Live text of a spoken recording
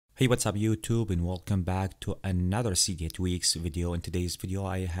Hey, what's up YouTube, and welcome back to another Cydia tweaks video. In today's video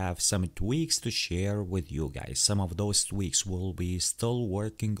I have some tweaks to share with you guys. Some of those tweaks will be still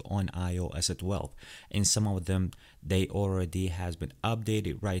working on iOS 12, and some of them they already has been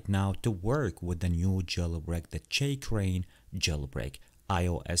updated right now to work with the new jailbreak, the Checkra1n Jailbreak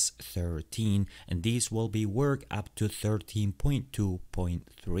iOS 13, and these will be work up to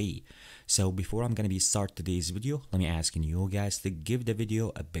 13.2.3. So before I'm gonna start today's video, let me ask you guys to give the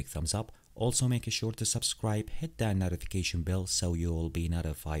video a big thumbs up. Also make sure to subscribe, hit that notification bell so you will be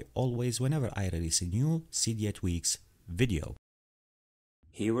notified always whenever I release a new Cydia tweaks video.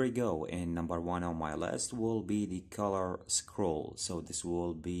 Here we go, and number one on my list will be the ColorScroll. So this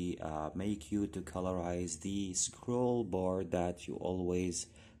will be make you to colorize the scroll bar that you always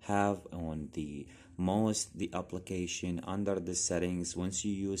have on the application under the settings once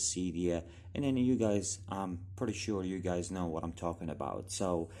you use Cydia. And then you guys, I'm pretty sure you guys know what I'm talking about.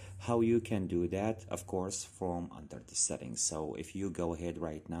 So how you can do that, of course, from under the settings. So if you go ahead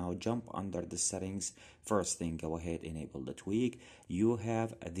right now, jump under the settings, first thing, go ahead, enable the tweak. You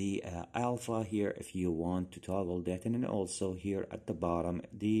have the alpha here if you want to toggle that, and then also here at the bottom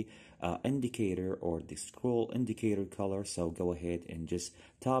the indicator or the scroll indicator color. So go ahead and just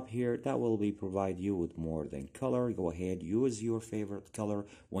tap here, that will be provide you with more than color. Go ahead, use your favorite color.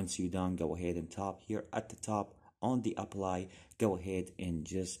 Once you're done, go ahead and tap here at the top on the apply. Go ahead and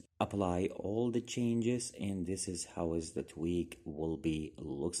just apply all the changes, and this is how is the tweak will be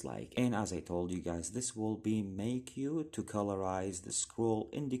looks like. And as I told you guys, this will be make you to colorize the scroll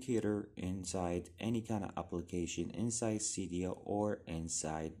indicator inside any kind of application inside Cydia or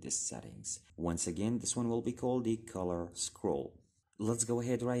inside the settings. Once again, this one will be called the ColorScroll. Let's go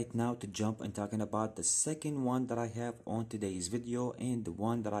ahead right now to jump and talking about the second one that I have on today's video, and the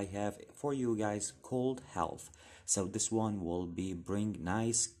one that I have for you guys called Health. So this one will be bring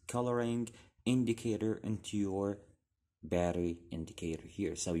nice coloring indicator into your battery indicator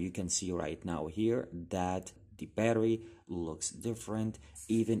here. So you can see right now here that the battery looks different.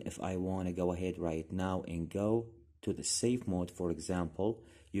 Even if I want to go ahead right now and go to the safe mode, for example,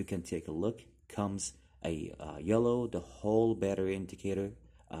 you can take a look, comes a yellow, the whole battery indicator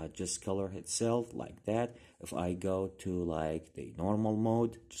just color itself like that. If I go to like the normal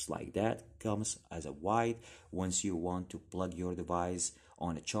mode, just like that, comes as a white. Once you want to plug your device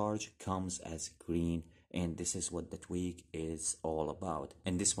on a charge, comes as green. And this is what the tweak is all about.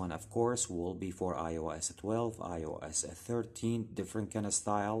 And this one, of course, will be for iOS 12, iOS 13, different kind of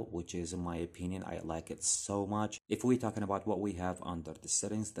style, which is, in my opinion, I like it so much. If we're talking about what we have under the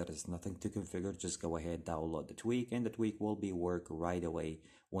settings, there is nothing to configure. Just go ahead, download the tweak, and the tweak will be work right away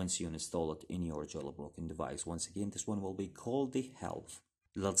once you install it in your jailbroken device. Once again, this one will be called the Health.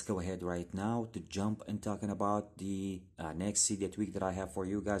 Let's go ahead right now to jump and talking about the next Cydia tweak that I have for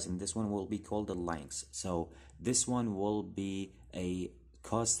you guys, and this one will be called the Lynx. So this one will be a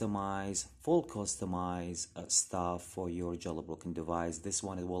full customize stuff for your jailbroken device. This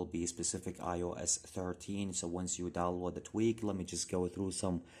one will be specific iOS 13. So once you download the tweak, let me just go through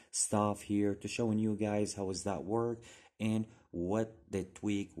some stuff here to showing you guys how does that work and what the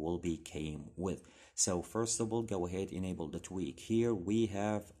tweak will be came with. So first of all, go ahead, enable the tweak. Here we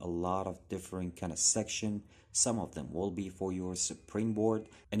have a lot of different kind of section. Some of them will be for your springboard,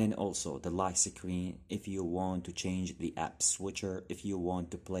 and then also the lock screen if you want to change the app switcher, if you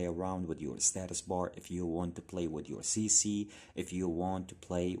want to play around with your status bar, if you want to play with your CC, if you want to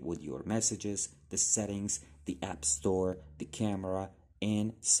play with your messages, the settings, the app store, the camera,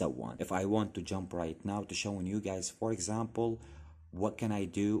 and so on. If I want to jump right now to showing you guys, for example, what can I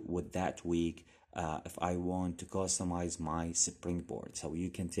do with that tweak if I want to customize my springboard. So you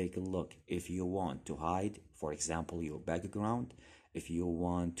can take a look. If you want to hide, for example, your background, if you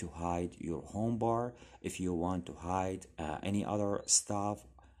want to hide your home bar, if you want to hide any other stuff,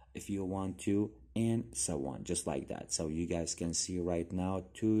 if you want to, and so on, just like that. So you guys can see right now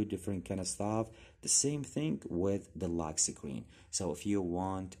two different kind of stuff. The same thing with the lock screen. So if you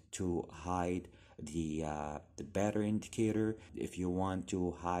want to hide the battery indicator, if you want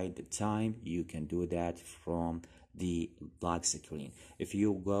to hide the time, you can do that from the lock screen. If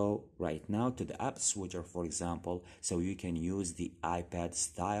you go right now to the app switcher, for example, so you can use the iPad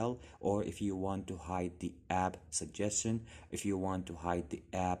style, or if you want to hide the app suggestion, if you want to hide the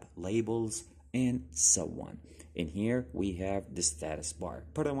app labels, and so on. And here we have the status bar.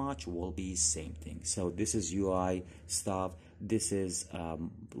 Pretty much will be same thing. So this is UI stuff. This is a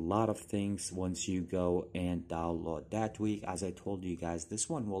lot of things once you go and download that tweak. As I told you guys, this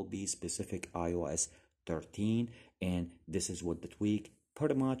one will be specific iOS 13, and this is what the tweak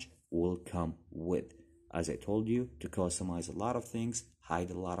pretty much will come with. as I told you, to customize a lot of things,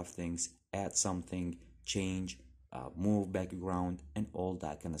 hide a lot of things, add something, change, move background, and all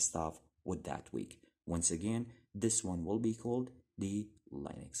that kind of stuff with that tweak. Once again, this one will be called the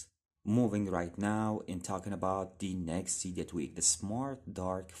Lynx. Moving right now and talking about the next Cydia tweak, the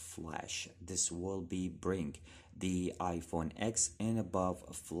SmartDarkFlash. This will be bring the iPhone X and above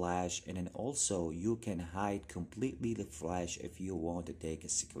flash, and then also you can hide completely the flash if you want to take a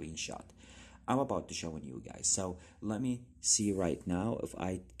screenshot. I'm about to show you guys. So let me see right now if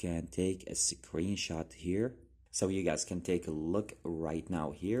I can take a screenshot here. So you guys can take a look right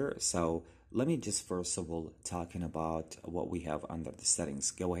now here. So let me just first of all talking about what we have under the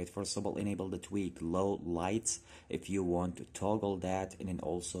settings. Go ahead, first of all, enable the tweak low lights if you want to toggle that, and then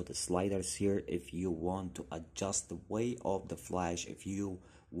also the sliders here if you want to adjust the way of the flash. If you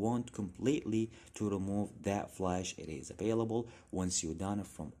want completely to remove that flash, it is available. Once you're done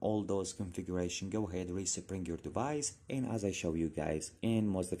from all those configuration, go ahead, reset bring your device, and as I show you guys, and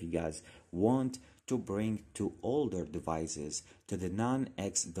most of you guys want to bring to older devices, to the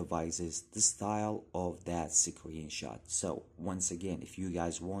non-X devices, the style of that screenshot. So once again, if you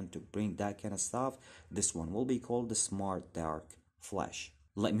guys want to bring that kind of stuff, this one will be called the SmartDarkFlash.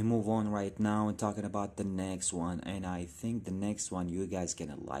 Let me move on right now and talking about the next one, and I think the next one you guys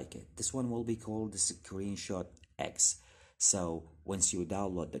gonna like it. This one will be called the ScreenShotX. So once you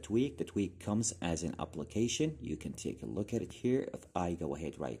download the tweak comes as an application. You can take a look at it here. If I go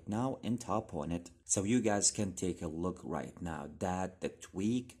ahead right now and tap on it, so you guys can take a look right now that the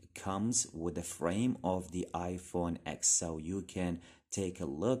tweak comes with the frame of the iPhone X. So you can take a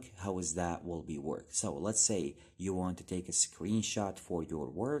look how is that will be work. So let's say you want to take a screenshot for your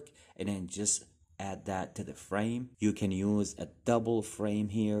work and then just add that to the frame. You can use a double frame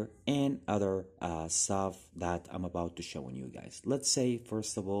here and other stuff that I'm about to show you guys. Let's say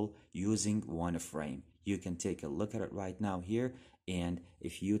first of all using one frame, you can take a look at it right now here, and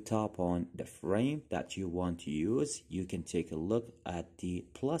if you tap on the frame that you want to use, you can take a look at the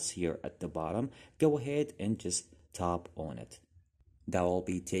plus here at the bottom. Go ahead and just tap on it. That will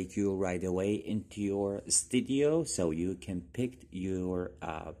be take you right away into your studio, so you can pick your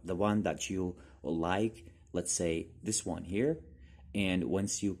the one that you like. Let's say this one here, and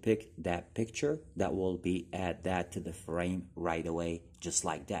once you pick that picture, that will be add that to the frame right away, just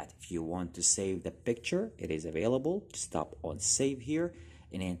like that. If you want to save the picture, it is available. Just tap on save here,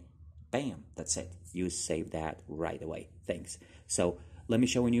 and then bam, that's it, you save that right away. Thanks. So let me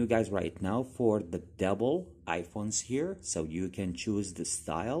show you guys right now for the double iPhones here. So you can choose the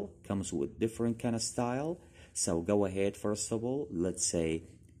style, comes with different kind of style. So go ahead, first of all, let's say,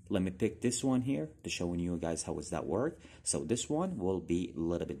 let me pick this one here to show you guys how does that work. So this one will be a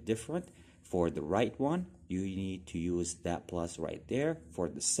little bit different. For the right one, you need to use that plus right there. For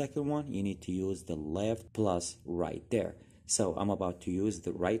the second one, you need to use the left plus right there. So I'm about to use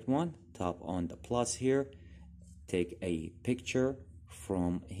the right one. Tap on the plus here, take a picture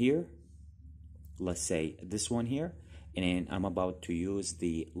from here, let's say this one here, and then I'm about to use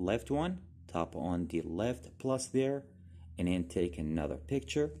the left one. Tap on the left plus there, and then take another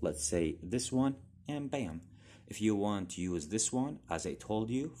picture, let's say this one, and bam. If you want to use this one, as I told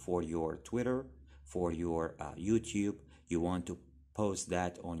you, for your Twitter, for your YouTube, you want to post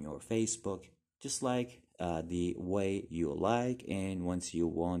that on your Facebook, just like the way you like, and once you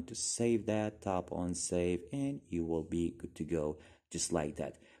want to save that, tap on save, and you will be good to go, just like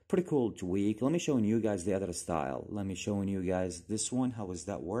that. Pretty cool tweak. Let me show you guys the other style. Let me show you guys this one, how does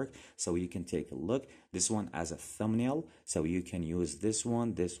that work. So you can take a look, this one as a thumbnail, so you can use this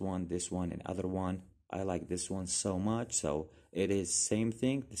one, this one, this one, and other one. I like this one so much, so it is same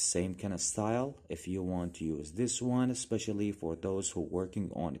thing, the same kind of style. If you want to use this one, especially for those who are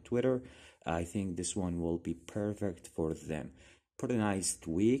working on Twitter, I think this one will be perfect for them. Pretty nice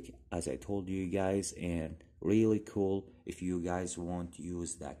tweak, as I told you guys, and really cool if you guys want to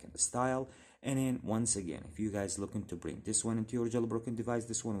use that kind of style. And then once again, if you guys looking to bring this one into your jailbroken device,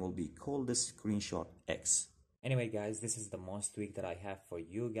 this one will be called the ScreenShotX. Anyway guys, this is the most tweak that I have for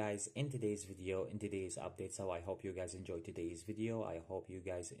you guys in today's video, in today's update. So I hope you guys enjoyed today's video. I hope you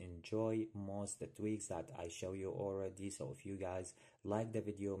guys enjoy most the tweaks that I show you already. So if you guys like the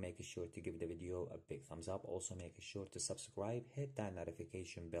video, make sure to give the video a big thumbs up. Also make sure to subscribe, hit that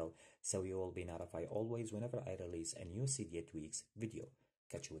notification bell so you will be notified always whenever I release a new Cydia tweaks video.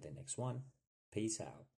 Catch you with the next one. Peace out.